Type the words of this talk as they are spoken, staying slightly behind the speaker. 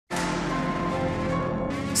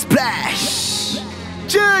Splash.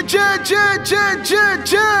 Jug.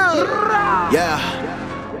 Yeah.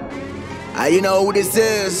 You know who this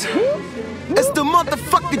is. It's the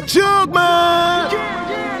motherfucking Jug, man.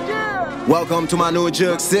 Welcome to my new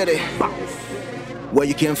JUGG CITY, where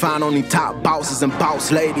you can find only top bosses and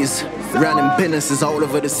boss ladies running businesses all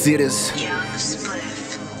over the cities.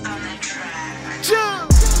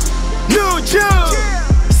 New JUGG,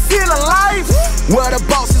 still alive, where the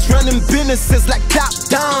bosses running businesses like top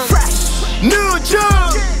down. New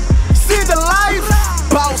JUGG, see the life,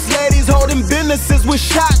 boss ladies holding businesses with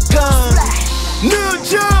shotguns. New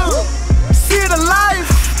JUGG, see the life,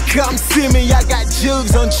 come see me, I got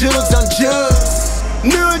jugs on jugs on jugs.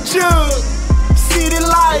 New JUGG, city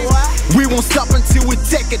life, we won't stop until we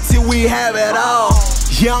take it, till we have it all.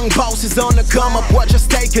 Young bosses on the come up, watch us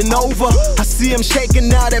taking over. I see them shaking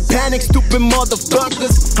now, they panic, stupid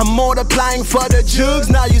motherfuckers. I'm multiplying for the jugs,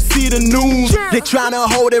 now you see the news. They tryna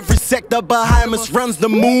hold every sector, but Himuss runs the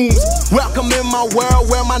moves. Welcome in my world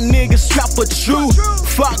where my niggas strap for true.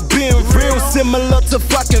 Fuck being real, similar to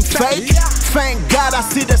fucking fake. Thank God I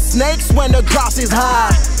see the snakes when the grass is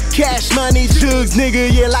high. Cash money jugs,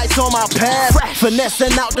 nigga, yeah, lights on my path.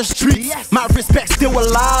 Finessing out the streets, my respect still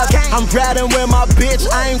alive. I'm riding with my bitch,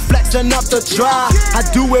 I ain't flexing up the drive. I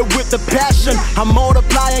do it with the passion, I'm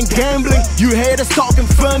multiplying gambling. You haters talking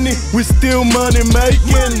funny, we still money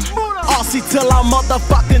making. Aussie till I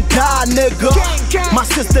motherfucking die, nigga. My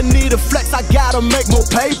sister need a flex, I gotta make more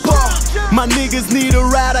paper. My niggas need a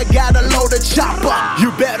ride, I gotta load a chopper.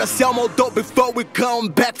 You better sell more dope before we come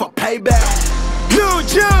back for payback. New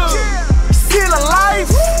JUGG, still alive,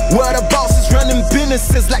 where the bosses running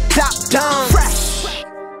businesses like top down.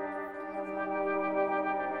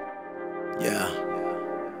 Yeah,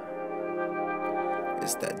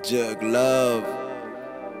 it's that JUGG love.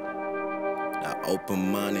 That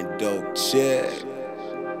open money dope check.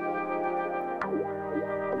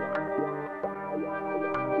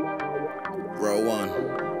 Roll one,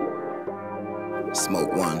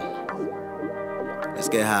 smoke one. Let's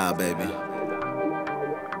get high, baby.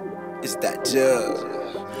 It's that JUGG.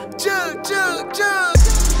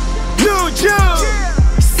 New JUGG,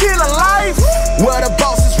 still alive, where the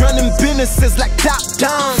bosses running businesses like top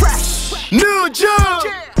down. New JUGG,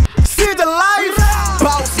 see the life,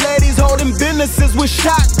 boss ladies holding businesses with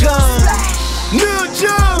shotguns. New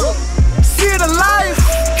JUGG, see the life,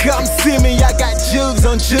 come see me, I got jugs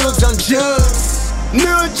on jugs on jugs.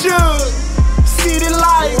 New JUGG, see the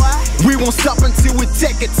life, we won't stop until we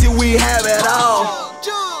take it, till we have it all.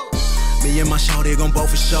 Me and my shawty gon'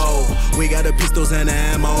 both for show. We got the pistols and the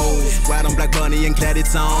ammo. Ride on Black Bunny and glad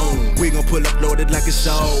it's on. We gon' pull up loaded like a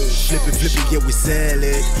show. Flip it, yeah, we sell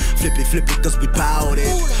it. Flip it, cause we bout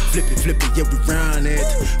it. Flip it, yeah, we run it.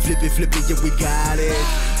 Flip it, yeah, we got it.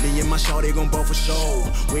 Me and my shawty gon' both for show.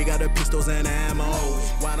 We got the pistols and the ammo.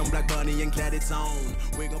 Ride on Black Bunny and glad it's on.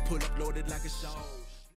 We gon' pull up loaded like a show.